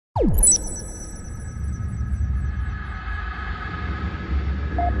What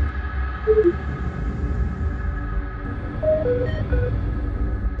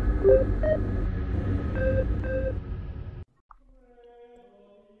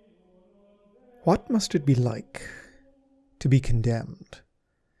must it be like to be condemned?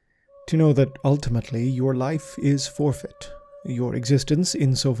 To know that ultimately your life is forfeit, your existence,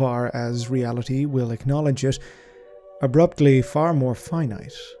 insofar as reality will acknowledge it, abruptly far more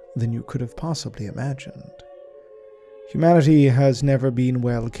finite than you could have possibly imagined. Humanity has never been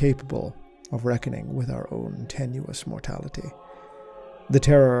well capable of reckoning with our own tenuous mortality. The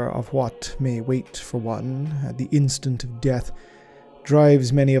terror of what may wait for one at the instant of death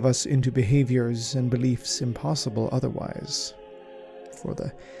drives many of us into behaviors and beliefs impossible otherwise. For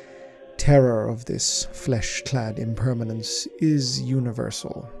the terror of this flesh-clad impermanence is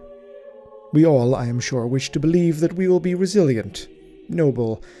universal. We all, I am sure, wish to believe that we will be resilient,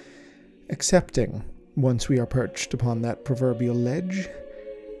 noble, accepting once we are perched upon that proverbial ledge,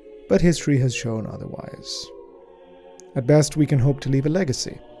 but history has shown otherwise. At best, we can hope to leave a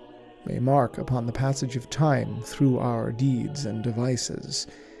legacy, a mark upon the passage of time through our deeds and devices,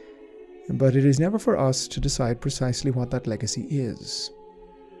 but it is never for us to decide precisely what that legacy is.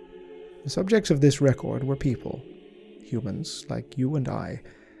 The subjects of this record were people, humans like you and I,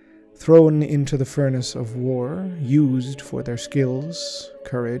 thrown into the furnace of war, used for their skills,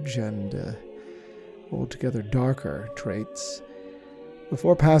 courage, and altogether darker traits,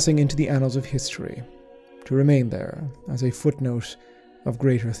 before passing into the annals of history, to remain there as a footnote of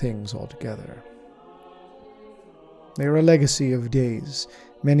greater things altogether. They are a legacy of days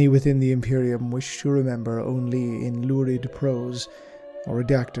many within the Imperium wish to remember only in lurid prose or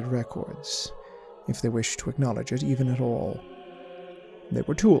redacted records, if they wish to acknowledge it even at all. They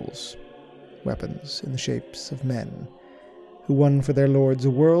were tools, weapons in the shapes of men, who won for their lords a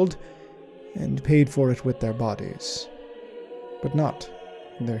world and paid for it with their bodies, but not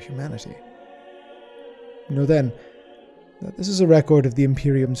in their humanity. Know then that this is a record of the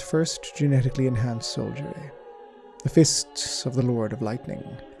Imperium's first genetically enhanced soldiery, the fists of the Lord of Lightning,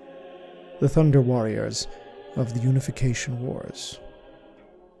 the Thunder Warriors of the Unification Wars.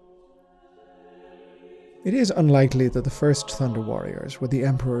 It is unlikely that the first Thunder Warriors were the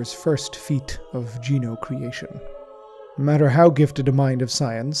Emperor's first feat of geno-creation. No matter how gifted a mind of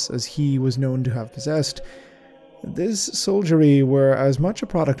science as he was known to have possessed, this soldiery were as much a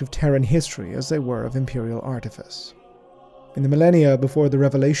product of Terran history as they were of Imperial artifice. In the millennia before the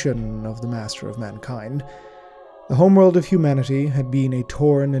revelation of the Master of Mankind, the homeworld of humanity had been a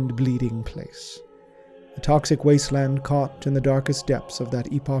torn and bleeding place, a toxic wasteland caught in the darkest depths of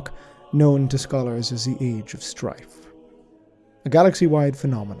that epoch known to scholars as the Age of Strife. A galaxy-wide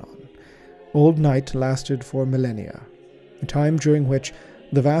phenomenon, Old Night lasted for millennia, a time during which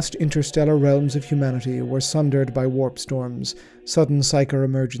the vast interstellar realms of humanity were sundered by warp storms, sudden psyker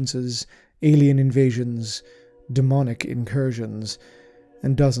emergences, alien invasions, demonic incursions,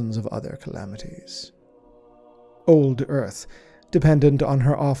 and dozens of other calamities. Old Earth, dependent on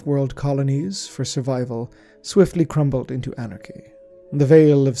her off-world colonies for survival, swiftly crumbled into anarchy. The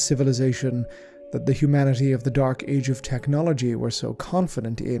veil of civilization that the humanity of the Dark Age of technology were so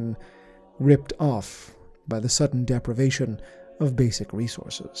confident in, ripped off by the sudden deprivation of basic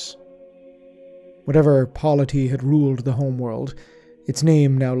resources. Whatever polity had ruled the homeworld, its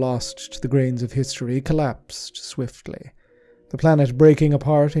name now lost to the grains of history, collapsed swiftly, the planet breaking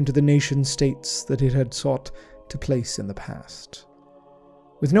apart into the nation-states that it had sought to place in the past.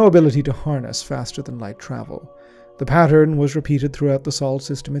 With no ability to harness faster-than-light travel, the pattern was repeated throughout the Sol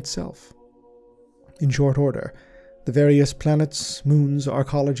system itself. In short order, the various planets, moons,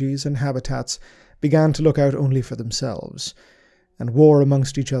 arcologies, and habitats began to look out only for themselves, and war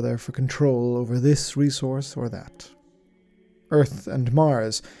amongst each other for control over this resource or that. Earth and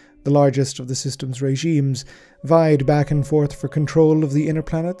Mars, the largest of the system's regimes, vied back and forth for control of the inner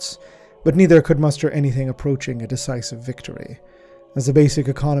planets, but neither could muster anything approaching a decisive victory, as the basic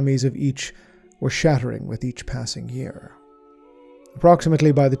economies of each were shattering with each passing year.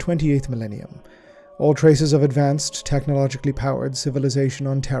 Approximately by the 28th millennium, all traces of advanced, technologically powered civilization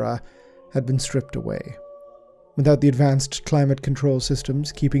on Terra had been stripped away. Without the advanced climate control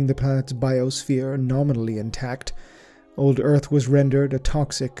systems keeping the planet's biosphere nominally intact, Old Earth was rendered a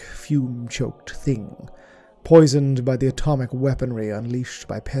toxic, fume-choked thing, poisoned by the atomic weaponry unleashed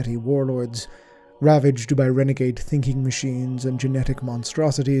by petty warlords, ravaged by renegade thinking machines and genetic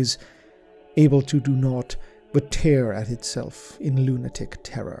monstrosities, able to do naught but tear at itself in lunatic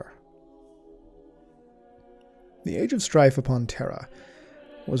terror. The Age of Strife upon Terra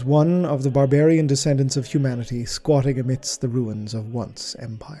was one of the barbarian descendants of humanity squatting amidst the ruins of once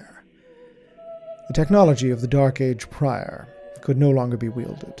empire. The technology of the Dark Age prior could no longer be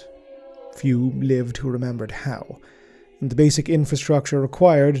wielded. Few lived who remembered how, and the basic infrastructure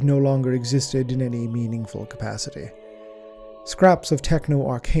required no longer existed in any meaningful capacity. Scraps of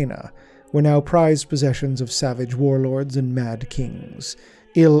techno-arcana were now prized possessions of savage warlords and mad kings,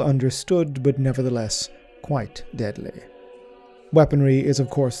 ill understood but nevertheless quite deadly. Weaponry is of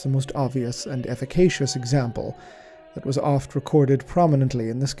course the most obvious and efficacious example that was oft recorded prominently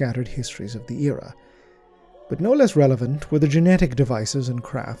in the scattered histories of the era. But no less relevant were the genetic devices and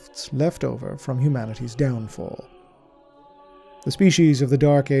crafts left over from humanity's downfall. The species of the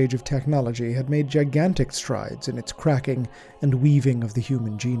Dark Age of technology had made gigantic strides in its cracking and weaving of the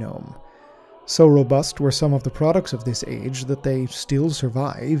human genome. So robust were some of the products of this age that they still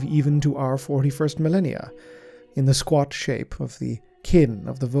survive even to our 41st millennia, in the squat shape of the kin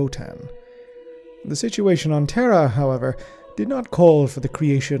of the Votan. The situation on Terra, however, did not call for the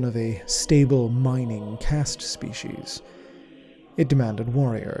creation of a stable mining caste species. It demanded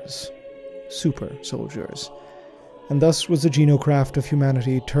warriors, super soldiers, and thus was the genocraft of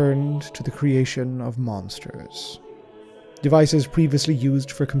humanity turned to the creation of monsters. Devices previously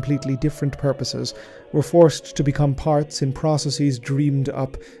used for completely different purposes were forced to become parts in processes dreamed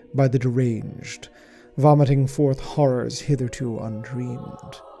up by the deranged, vomiting forth horrors hitherto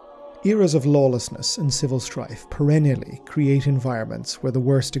undreamed. Eras of lawlessness and civil strife perennially create environments where the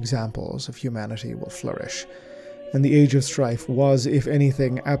worst examples of humanity will flourish, and the Age of Strife was, if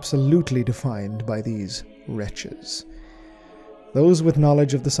anything, absolutely defined by these wretches. Those with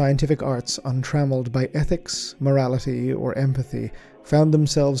knowledge of the scientific arts untrammeled by ethics, morality, or empathy found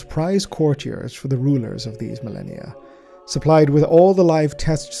themselves prize courtiers for the rulers of these millennia, supplied with all the live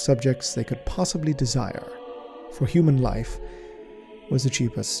test subjects they could possibly desire, for human life was the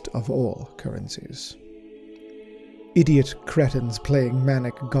cheapest of all currencies. Idiot cretins playing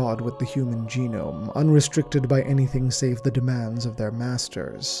manic god with the human genome, unrestricted by anything save the demands of their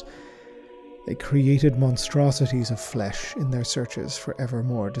masters. They created monstrosities of flesh in their searches for ever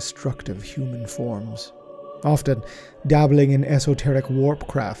more destructive human forms, often dabbling in esoteric warp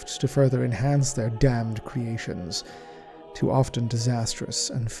crafts to further enhance their damned creations, to often disastrous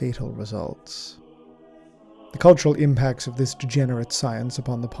and fatal results. The cultural impacts of this degenerate science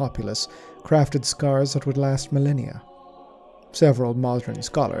upon the populace crafted scars that would last millennia. Several modern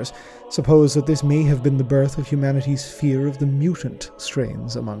scholars suppose that this may have been the birth of humanity's fear of the mutant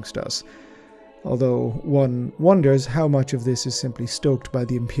strains amongst us, although one wonders how much of this is simply stoked by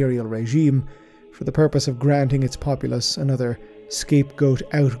the imperial regime for the purpose of granting its populace another scapegoat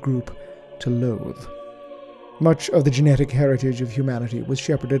outgroup to loathe. Much of the genetic heritage of humanity was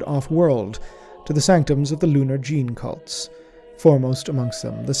shepherded off-world to the sanctums of the lunar gene cults, foremost amongst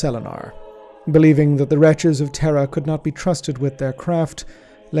them the Selenar, believing that the wretches of Terra could not be trusted with their craft,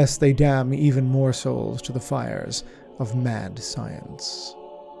 lest they damn even more souls to the fires of mad science.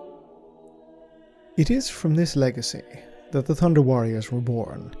 It is from this legacy that the Thunder Warriors were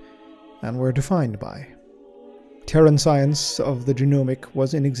born, and were defined by. Terran science of the genomic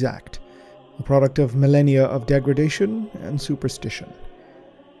was inexact, a product of millennia of degradation and superstition.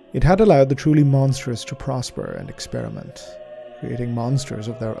 It had allowed the truly monstrous to prosper and experiment, creating monsters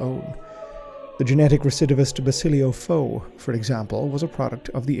of their own. The genetic recidivist Basilio Foe, for example, was a product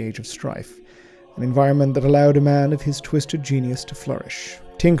of the Age of Strife, an environment that allowed a man of his twisted genius to flourish,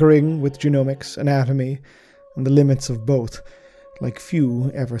 tinkering with genomics, anatomy, and the limits of both, like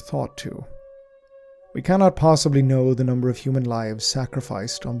few ever thought to. We cannot possibly know the number of human lives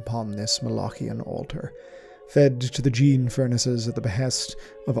sacrificed upon this Malachian altar, fed to the gene furnaces at the behest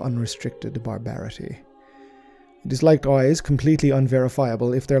of unrestricted barbarity. It is likewise completely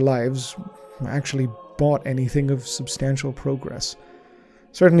unverifiable if their lives actually brought anything of substantial progress.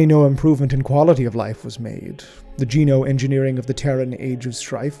 Certainly no improvement in quality of life was made. The geno-engineering of the Terran Age of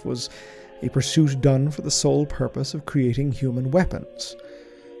Strife was a pursuit done for the sole purpose of creating human weapons.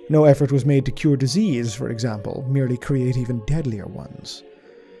 No effort was made to cure disease, for example, merely create even deadlier ones.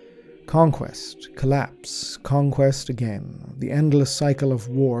 Conquest, collapse, conquest again, the endless cycle of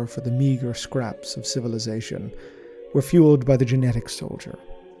war for the meager scraps of civilization, were fueled by the genetic soldier.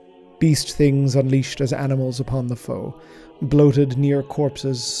 Beast things unleashed as animals upon the foe, bloated near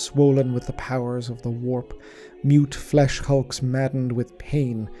corpses swollen with the powers of the warp, mute flesh hulks maddened with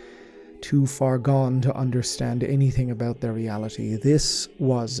pain, too far gone to understand anything about their reality. This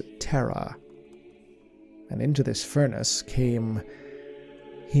was Terra. And into this furnace came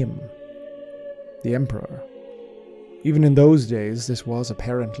him, the Emperor. Even in those days, this was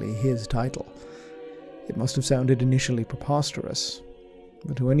apparently his title. It must have sounded initially preposterous.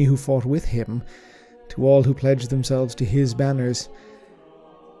 but to any who fought with him, to all who pledged themselves to his banners,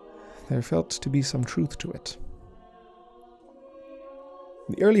 there felt to be some truth to it.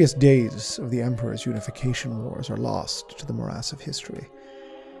 The earliest days of the Emperor's unification wars are lost to the morass of history.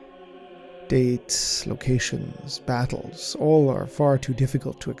 Dates, locations, battles, all are far too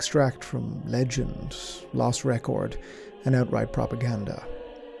difficult to extract from legend, lost record, and outright propaganda.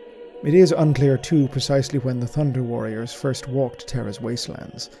 It is unclear, too, precisely when the Thunder Warriors first walked Terra's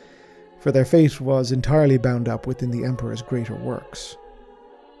wastelands, for their fate was entirely bound up within the Emperor's greater works.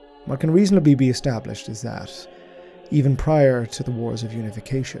 What can reasonably be established is that, even prior to the Wars of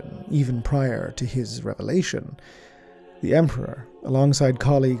Unification, even prior to his revelation, the Emperor, alongside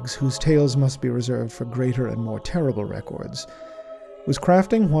colleagues whose tales must be reserved for greater and more terrible records, was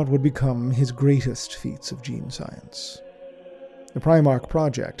crafting what would become his greatest feats of gene science. The Primarch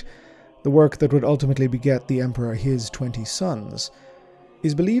Project, the work that would ultimately beget the Emperor his 20 sons,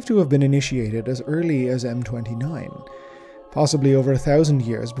 is believed to have been initiated as early as M29, possibly over 1,000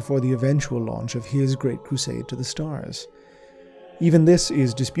 years before the eventual launch of his Great Crusade to the Stars. Even this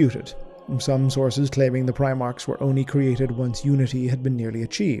is disputed, some sources claiming the Primarchs were only created once unity had been nearly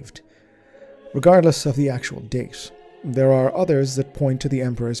achieved. Regardless of the actual date, there are others that point to the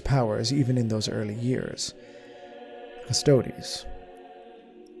Emperor's powers even in those early years. Custodes.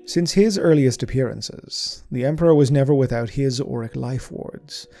 Since his earliest appearances, the Emperor was never without his auric life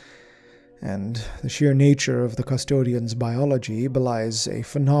wards, and the sheer nature of the custodian's biology belies a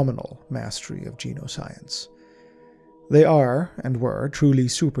phenomenal mastery of genoscience. They are, and were, truly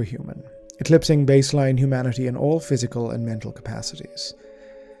superhuman, eclipsing baseline humanity in all physical and mental capacities.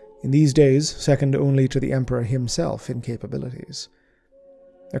 In these days, second only to the Emperor himself in capabilities.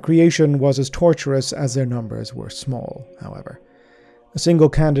 Their creation was as torturous as their numbers were small, however. A single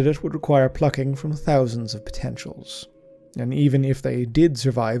candidate would require plucking from thousands of potentials, and even if they did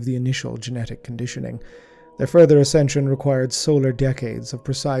survive the initial genetic conditioning, their further ascension required solar decades of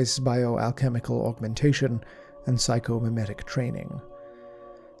precise bioalchemical augmentation and psychomimetic training.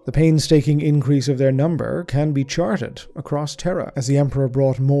 The painstaking increase of their number can be charted across Terra as the Emperor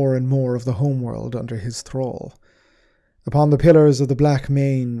brought more and more of the homeworld under his thrall. Upon the pillars of the Black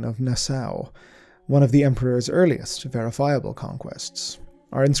Main of Nassau, one of the Emperor's earliest verifiable conquests,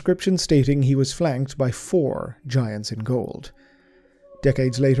 are inscriptions stating he was flanked by 4 giants in gold.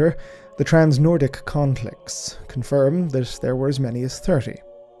 Decades later, the trans-Nordic conflicts confirm that there were as many as 30.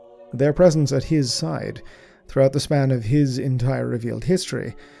 Their presence at his side, throughout the span of his entire revealed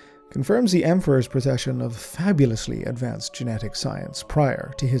history, confirms the Emperor's possession of fabulously advanced genetic science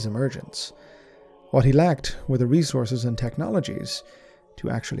prior to his emergence. What he lacked were the resources and technologies to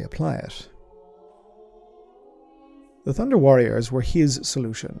actually apply it. The Thunder Warriors were his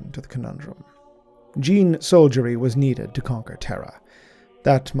solution to the conundrum. Gene soldiery was needed to conquer Terra.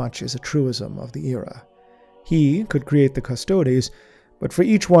 That much is a truism of the era. He could create the Custodes, but for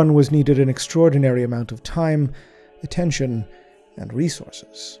each one was needed an extraordinary amount of time, attention, and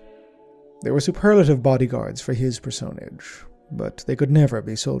resources. They were superlative bodyguards for his personage, but they could never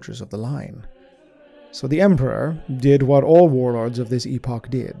be soldiers of the line. So the Emperor did what all warlords of this epoch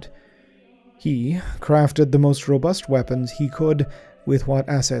did. He crafted the most robust weapons he could with what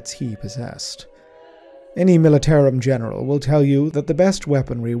assets he possessed. Any militarum general will tell you that the best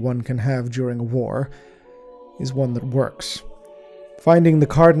weaponry one can have during a war is one that works. Finding the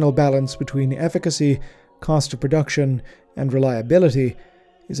cardinal balance between efficacy, cost of production, and reliability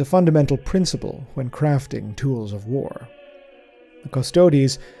is a fundamental principle when crafting tools of war. The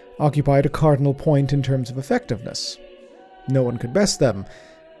Custodes occupied a cardinal point in terms of effectiveness. No one could best them,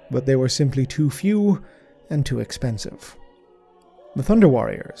 but they were simply too few and too expensive. The Thunder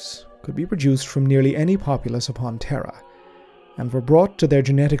Warriors could be produced from nearly any populace upon Terra, and were brought to their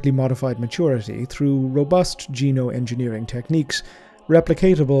genetically modified maturity through robust geno-engineering techniques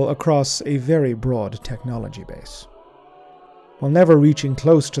replicatable across a very broad technology base. While never reaching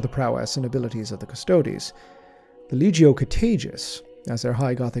close to the prowess and abilities of the Custodes, the Legio Categis, as their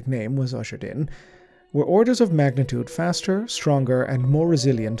High Gothic name was ushered in, were orders of magnitude faster, stronger, and more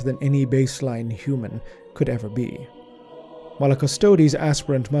resilient than any baseline human could ever be. While a Custodes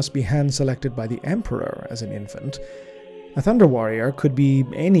aspirant must be hand-selected by the Emperor as an infant, a Thunder Warrior could be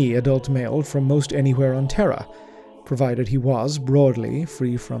any adult male from most anywhere on Terra, provided he was, broadly,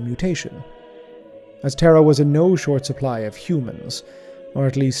 free from mutation. As Terra was in no short supply of humans, or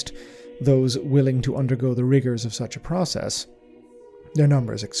at least those willing to undergo the rigors of such a process, their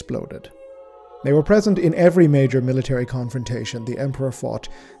numbers exploded. They were present in every major military confrontation the Emperor fought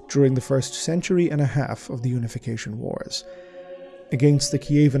during the first century and a half of the Unification Wars. Against the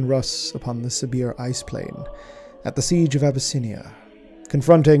Kievan Rus upon the Sibir Ice Plain, at the Siege of Abyssinia,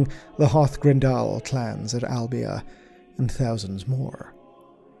 confronting the Hoth-Grendal clans at Albia, and thousands more.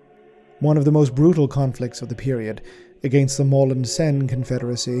 One of the most brutal conflicts of the period, against the Moland-Sen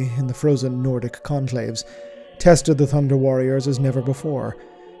Confederacy in the frozen Nordic conclaves, tested the Thunder Warriors as never before,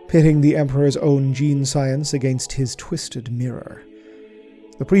 pitting the Emperor's own gene science against his twisted mirror.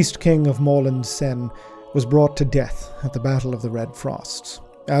 The priest-king of Moland-Sen was brought to death at the Battle of the Red Frosts,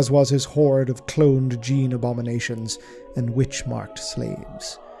 as was his horde of cloned gene abominations and witch-marked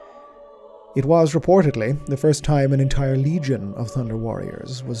slaves. It was reportedly the first time an entire legion of Thunder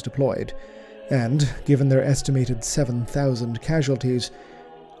Warriors was deployed, and, given their estimated 7,000 casualties,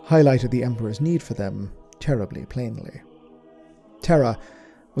 highlighted the Emperor's need for them terribly plainly. Terra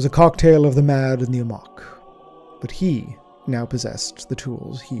was a cocktail of the mad and the amok, but he now possessed the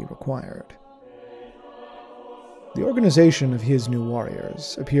tools he required. The organization of his new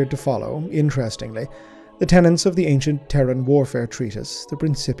warriors appeared to follow, interestingly, the tenets of the ancient Terran warfare treatise, the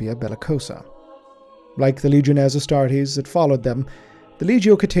Principia Bellicosa. Like the Legiones Astartes that followed them, the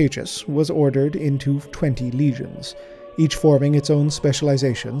Legio Categis was ordered into 20 legions, each forming its own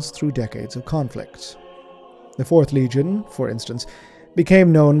specializations through decades of conflicts. The 4th Legion, for instance,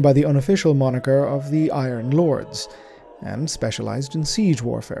 became known by the unofficial moniker of the Iron Lords, and specialized in siege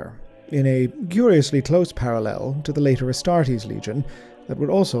warfare, in a curiously close parallel to the later Astartes Legion that would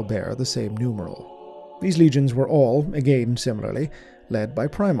also bear the same numeral. These legions were all, again similarly, led by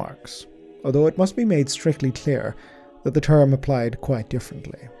primarchs, although it must be made strictly clear that the term applied quite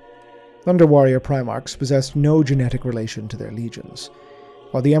differently. Thunder Warrior primarchs possessed no genetic relation to their legions.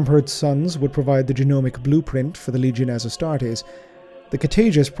 While the Emperor's sons would provide the genomic blueprint for the Legiones Astartes, the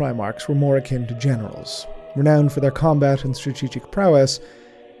Categis primarchs were more akin to generals, renowned for their combat and strategic prowess,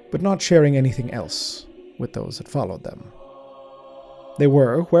 but not sharing anything else with those that followed them. They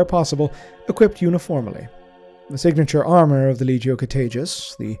were, where possible, equipped uniformly. The signature armor of the Legio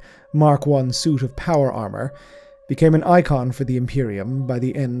Categis, the Mark I suit of power armor, became an icon for the Imperium by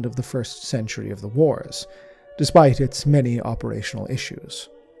the end of the 1st century of the wars, despite its many operational issues.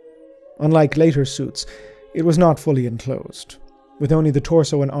 Unlike later suits, it was not fully enclosed, with only the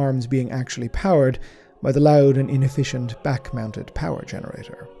torso and arms being actually powered by the loud and inefficient back-mounted power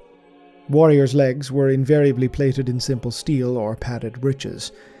generator. Warriors' legs were invariably plated in simple steel or padded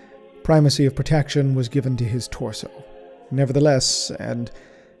breeches. Primacy of protection was given to his torso. Nevertheless, and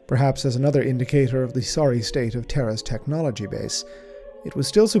perhaps as another indicator of the sorry state of Terra's technology base, it was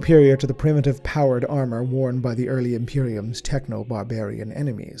still superior to the primitive powered armor worn by the early Imperium's techno-barbarian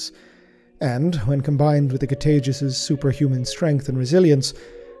enemies, and, when combined with the Categis' superhuman strength and resilience,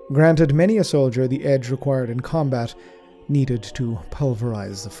 granted many a soldier the edge required in combat needed to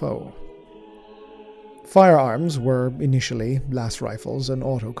pulverize the foe. Firearms were, initially, las rifles and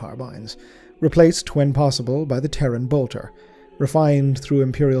autocarbines, replaced when possible by the Terran bolter, refined through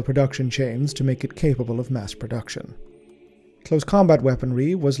Imperial production chains to make it capable of mass production. Close combat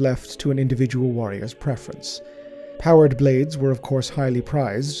weaponry was left to an individual warrior's preference. Powered blades were of course highly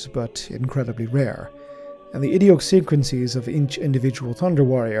prized, but incredibly rare, and the idiosyncrasies of each individual Thunder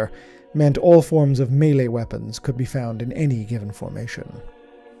Warrior meant all forms of melee weapons could be found in any given formation.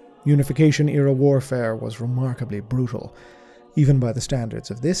 Unification-era warfare was remarkably brutal, even by the standards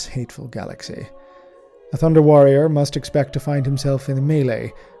of this hateful galaxy. A Thunder Warrior must expect to find himself in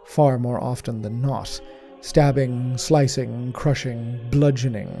melee far more often than not, stabbing, slicing, crushing,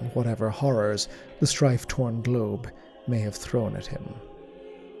 bludgeoning whatever horrors the strife-torn globe may have thrown at him.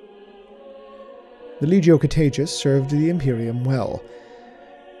 The Legio Categis served the Imperium well,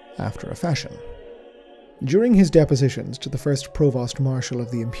 after a fashion. During his depositions to the first Provost Marshal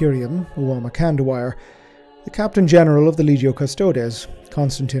of the Imperium, Uoma Kandawire, the Captain General of the Legio Custodes,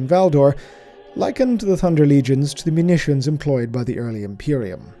 Constantin Valdor, likened the Thunder Legions to the munitions employed by the early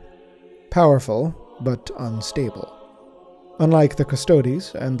Imperium. Powerful, but unstable. Unlike the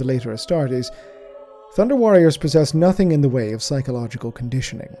Custodes and the later Astartes, Thunder Warriors possess nothing in the way of psychological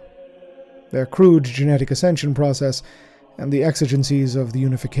conditioning. Their crude genetic ascension process and the exigencies of the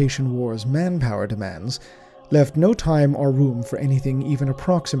Unification War's manpower demands left no time or room for anything even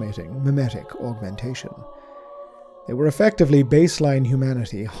approximating mimetic augmentation. They were effectively baseline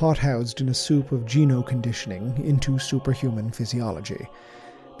humanity hothoused in a soup of geno-conditioning into superhuman physiology,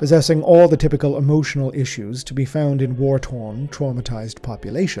 possessing all the typical emotional issues to be found in war-torn, traumatized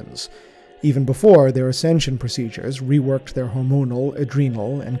populations, even before their ascension procedures reworked their hormonal,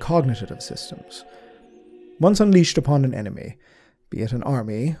 adrenal, and cognitive systems. Once unleashed upon an enemy, be it an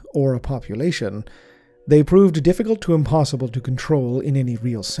army or a population, they proved difficult to impossible to control in any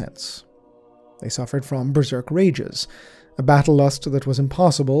real sense. They suffered from berserk rages, a battle lust that was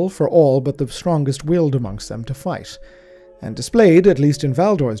impossible for all but the strongest-willed amongst them to fight, and displayed, at least in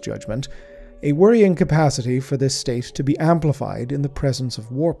Valdor's judgment, a worrying capacity for this state to be amplified in the presence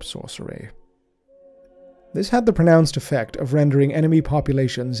of warp sorcery. This had the pronounced effect of rendering enemy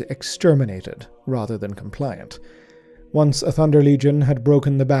populations exterminated rather than compliant. Once a Thunder Legion had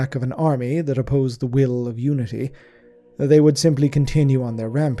broken the back of an army that opposed the will of unity, they would simply continue on their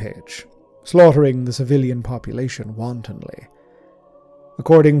rampage, slaughtering the civilian population wantonly.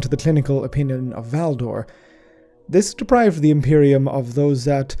 According to the clinical opinion of Valdor, this deprived the Imperium of those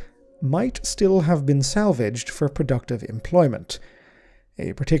that might still have been salvaged for productive employment,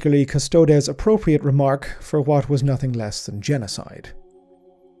 a particularly Custodes-appropriate remark for what was nothing less than genocide.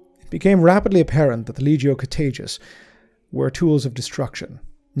 It became rapidly apparent that the Legio Categis were tools of destruction,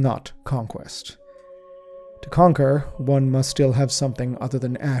 not conquest. To conquer, one must still have something other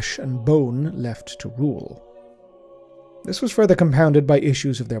than ash and bone left to rule. This was further compounded by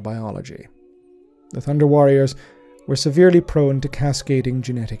issues of their biology. The Thunder Warriors were severely prone to cascading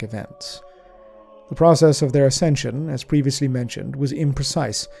genetic events. The process of their ascension, as previously mentioned, was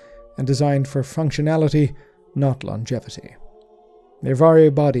imprecise and designed for functionality, not longevity. Their very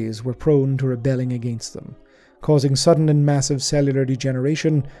bodies were prone to rebelling against them, causing sudden and massive cellular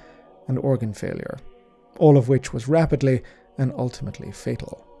degeneration and organ failure, all of which was rapidly and ultimately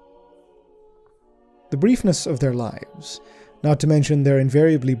fatal. The briefness of their lives, not to mention their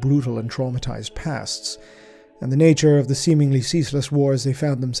invariably brutal and traumatized pasts, and the nature of the seemingly ceaseless wars they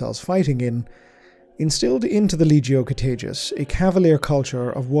found themselves fighting in, instilled into the Legio Categis a cavalier culture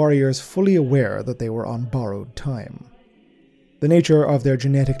of warriors fully aware that they were on borrowed time. The nature of their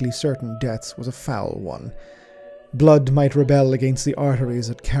genetically certain deaths was a foul one. Blood might rebel against the arteries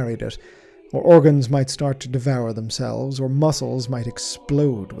that carried it, or organs might start to devour themselves, or muscles might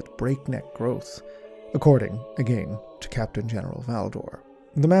explode with breakneck growth, according, again, to Captain General Valdor.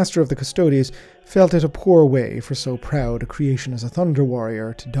 The Master of the Custodes felt it a poor way for so proud a creation as a Thunder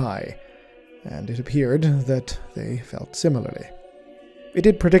Warrior to die, and it appeared that they felt similarly. It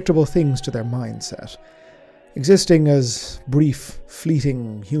did predictable things to their mindset. Existing as brief,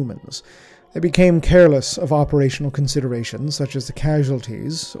 fleeting humans, they became careless of operational considerations such as the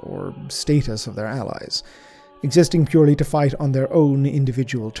casualties or status of their allies, existing purely to fight on their own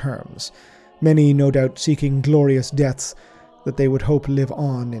individual terms, many no doubt seeking glorious deaths that they would hope live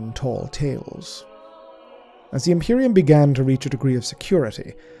on in tall tales. As the Imperium began to reach a degree of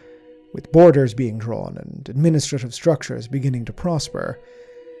security, with borders being drawn and administrative structures beginning to prosper,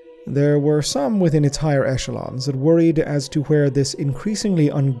 there were some within its higher echelons that worried as to where this increasingly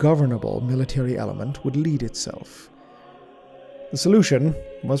ungovernable military element would lead itself. The solution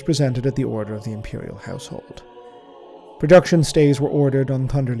was presented at the order of the Imperial household. Production stays were ordered on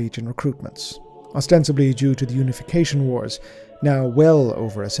Thunder Legion recruitments, ostensibly due to the Unification Wars, now well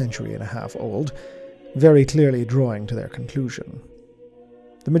over a century and a half old, very clearly drawing to their conclusion.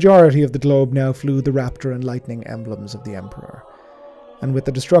 The majority of the globe now flew the Raptor and Lightning emblems of the Emperor, and with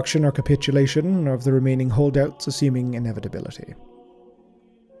the destruction or capitulation of the remaining holdouts a seeming inevitability.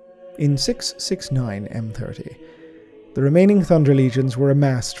 In 669 M30, the remaining Thunder Legions were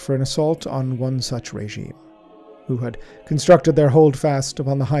amassed for an assault on one such regime, who had constructed their holdfast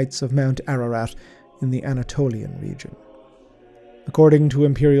upon the heights of Mount Ararat in the Anatolian region. According to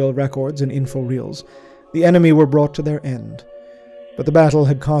Imperial records and info-reels, the enemy were brought to their end, but the battle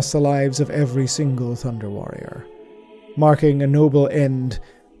had cost the lives of every single Thunder Warrior, marking a noble end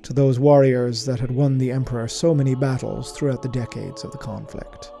to those warriors that had won the Emperor so many battles throughout the decades of the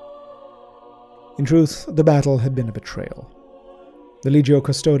conflict. In truth, the battle had been a betrayal. The Legio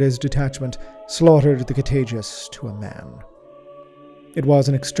Custodes detachment slaughtered the Categis to a man. It was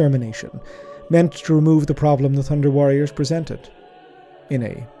an extermination, meant to remove the problem the Thunder Warriors presented. In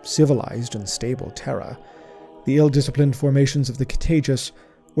a civilized and stable Terra, the ill-disciplined formations of the Categis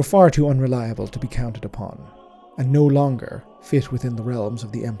were far too unreliable to be counted upon, and no longer fit within the realms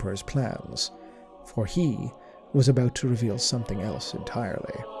of the Emperor's plans, for he was about to reveal something else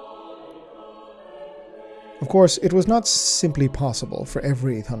entirely. Of course, it was not simply possible for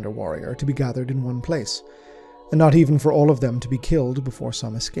every Thunder Warrior to be gathered in one place, and not even for all of them to be killed before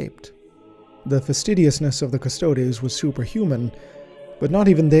some escaped. The fastidiousness of the Custodes was superhuman, but not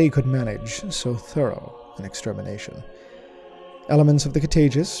even they could manage so thorough an extermination. Elements of the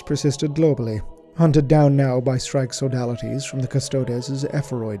Categis persisted globally, hunted down now by strike sodalities from the Custodes'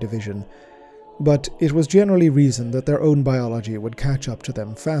 Epheroid division, but it was generally reasoned that their own biology would catch up to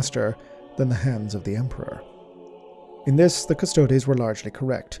them faster than the hands of the Emperor. In this, the Custodes were largely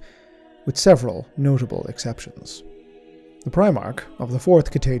correct, with several notable exceptions. The Primarch of the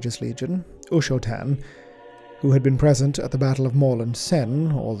 4th Categis Legion, Ushotan, who had been present at the Battle of Moland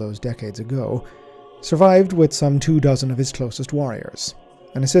Sen all those decades ago, survived with some 24 of his closest warriors,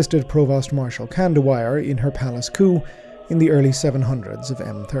 and assisted Provost Marshal Candywire in her palace coup in the early 700s of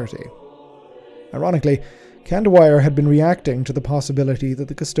M30. Ironically, Candywire had been reacting to the possibility that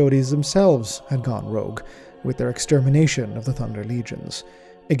the Custodes themselves had gone rogue with their extermination of the Thunder Legions,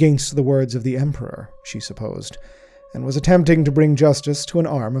 against the words of the Emperor, she supposed, and was attempting to bring justice to an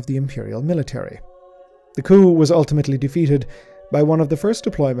arm of the Imperial military. The coup was ultimately defeated by one of the first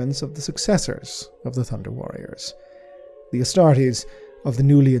deployments of the successors of the Thunder Warriors, the Astartes of the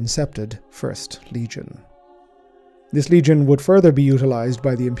newly incepted First Legion. This legion would further be utilized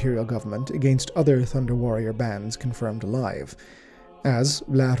by the Imperial government against other Thunder Warrior bands confirmed alive, as,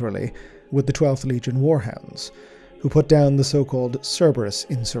 laterally, would the 12th Legion Warhounds, who put down the so-called Cerberus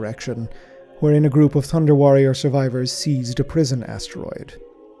insurrection, wherein a group of Thunder Warrior survivors seized a prison asteroid.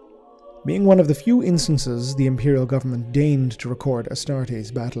 Being one of the few instances the Imperial government deigned to record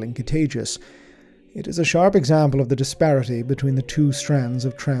Astartes battling Categis, it is a sharp example of the disparity between the two strands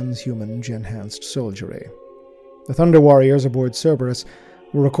of transhuman enhanced soldiery. The Thunder Warriors aboard Cerberus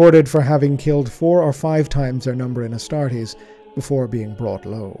were recorded for having killed 4 or 5 times their number in Astartes before being brought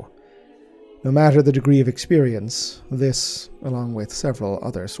low. No matter the degree of experience, this, along with several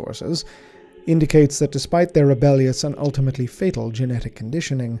other sources, indicates that despite their rebellious and ultimately fatal genetic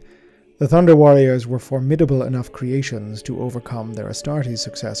conditioning, the Thunder Warriors were formidable enough creations to overcome their Astartes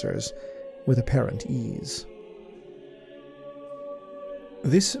successors with apparent ease.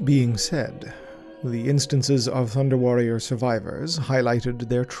 This being said, the instances of Thunder Warrior survivors highlighted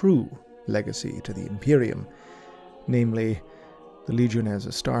their true legacy to the Imperium, namely the Legiones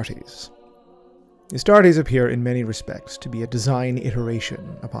Astartes. The Astartes appear in many respects to be a design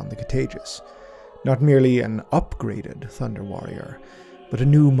iteration upon the Categis, not merely an upgraded Thunder Warrior, but a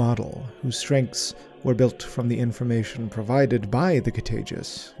new model whose strengths were built from the information provided by the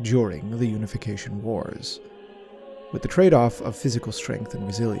Categis during the Unification Wars. With the trade-off of physical strength and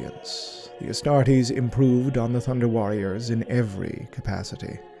resilience, the Astartes improved on the Thunder Warriors in every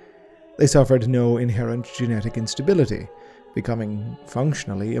capacity. They suffered no inherent genetic instability, becoming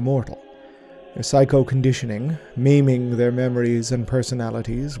functionally immortal. Their psycho-conditioning, maiming their memories and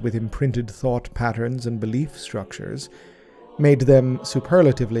personalities with imprinted thought patterns and belief structures, made them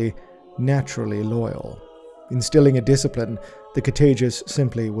superlatively, naturally loyal, instilling a discipline the Categis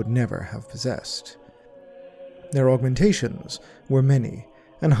simply would never have possessed. Their augmentations were many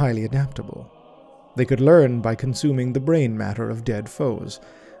and highly adaptable. They could learn by consuming the brain matter of dead foes,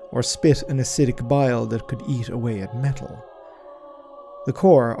 or spit an acidic bile that could eat away at metal. The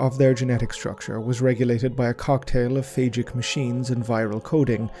core of their genetic structure was regulated by a cocktail of phagic machines and viral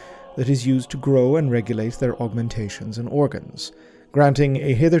coding that is used to grow and regulate their augmentations and organs, granting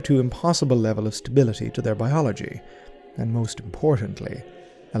a hitherto impossible level of stability to their biology, and most importantly,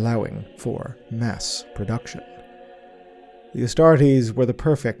 allowing for mass production. The Astartes were the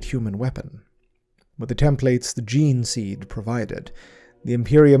perfect human weapon. With the templates the gene seed provided, the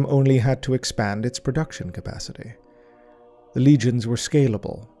Imperium only had to expand its production capacity. The legions were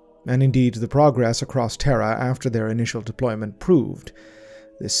scalable, and indeed the progress across Terra after their initial deployment proved.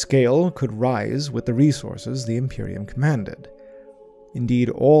 This scale could rise with the resources the Imperium commanded. Indeed,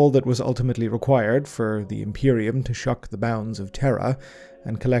 all that was ultimately required for the Imperium to shuck the bounds of Terra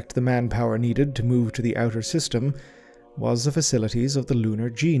and collect the manpower needed to move to the outer system was the facilities of the lunar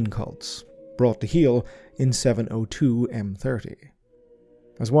gene cults, brought to heel in 702 M30.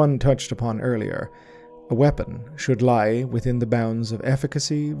 As one touched upon earlier, a weapon should lie within the bounds of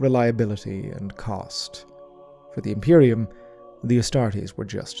efficacy, reliability, and cost. For the Imperium, the Astartes were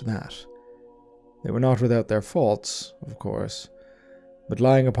just that. They were not without their faults, of course, but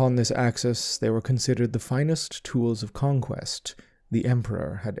lying upon this axis, they were considered the finest tools of conquest the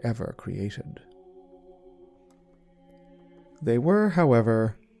Emperor had ever created. They were,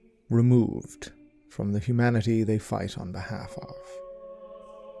 however, removed from the humanity they fight on behalf of.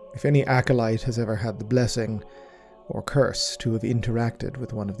 If any acolyte has ever had the blessing or curse to have interacted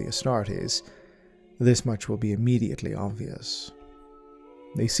with one of the Astartes, this much will be immediately obvious.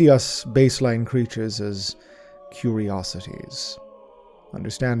 They see us baseline creatures as curiosities,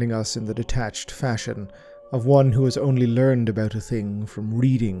 understanding us in the detached fashion of one who has only learned about a thing from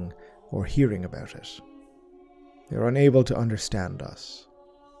reading or hearing about it. They are unable to understand us.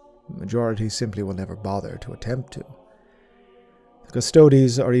 The majority simply will never bother to attempt to. The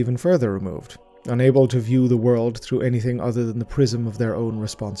Custodes are even further removed, unable to view the world through anything other than the prism of their own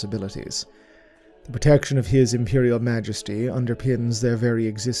responsibilities. The protection of His Imperial Majesty underpins their very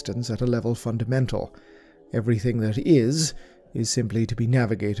existence at a level fundamental. Everything that is simply to be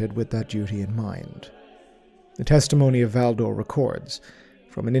navigated with that duty in mind. The testimony of Valdor records,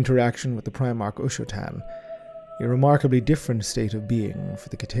 from an interaction with the Primarch Ushotan, a remarkably different state of being for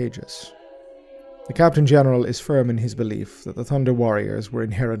the Categis. The Captain General is firm in his belief that the Thunder Warriors were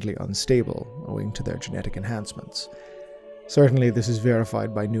inherently unstable, owing to their genetic enhancements. Certainly this is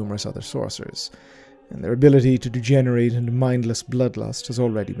verified by numerous other sources, and their ability to degenerate into mindless bloodlust has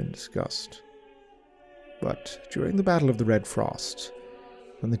already been discussed. But during the Battle of the Red Frost,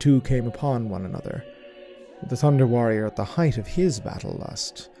 when the two came upon one another, with the Thunder Warrior at the height of his battle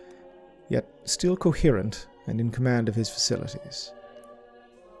lust, yet still coherent and in command of his facilities,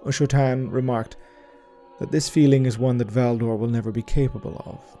 Ushotan remarked that this feeling is one that Valdor will never be capable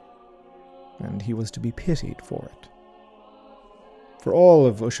of, and he was to be pitied for it. For all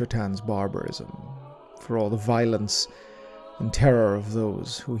of Ushotan's barbarism, for all the violence and terror of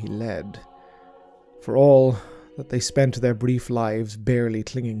those who he led, for all that they spent their brief lives barely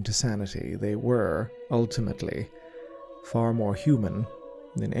clinging to sanity, they were, ultimately, far more human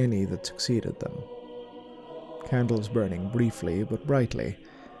than any that succeeded them. Candles burning briefly but brightly,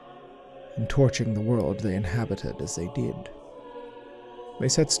 and torching the world they inhabited as they did. They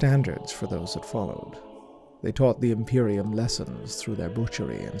set standards for those that followed. They taught the Imperium lessons through their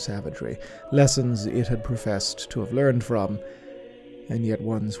butchery and savagery, lessons it had professed to have learned from, and yet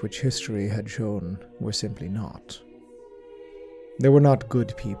ones which history had shown were simply not. They were not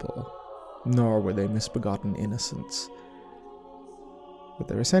good people, nor were they misbegotten innocents. But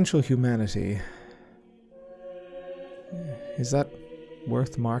their essential humanity, is that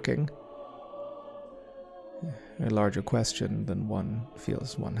worth marking? A larger question than one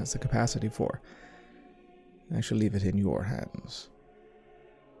feels one has the capacity for. I shall leave it in your hands.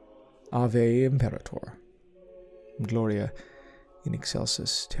 Ave Imperator. Gloria in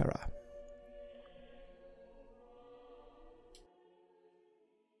excelsis terra.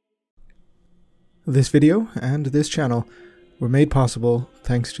 This video and this channel were made possible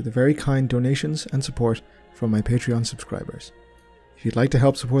thanks to the very kind donations and support from my Patreon subscribers. If you'd like to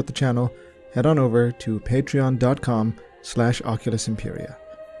help support the channel, head on over to patreon.com/Oculus Imperia.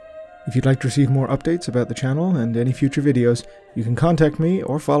 If you'd like to receive more updates about the channel and any future videos, you can contact me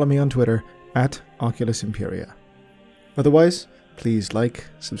or follow me on Twitter @Oculus Imperia. Otherwise, please like,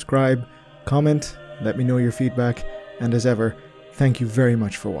 subscribe, comment, let me know your feedback, and as ever, thank you very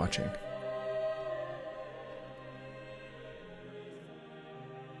much for watching.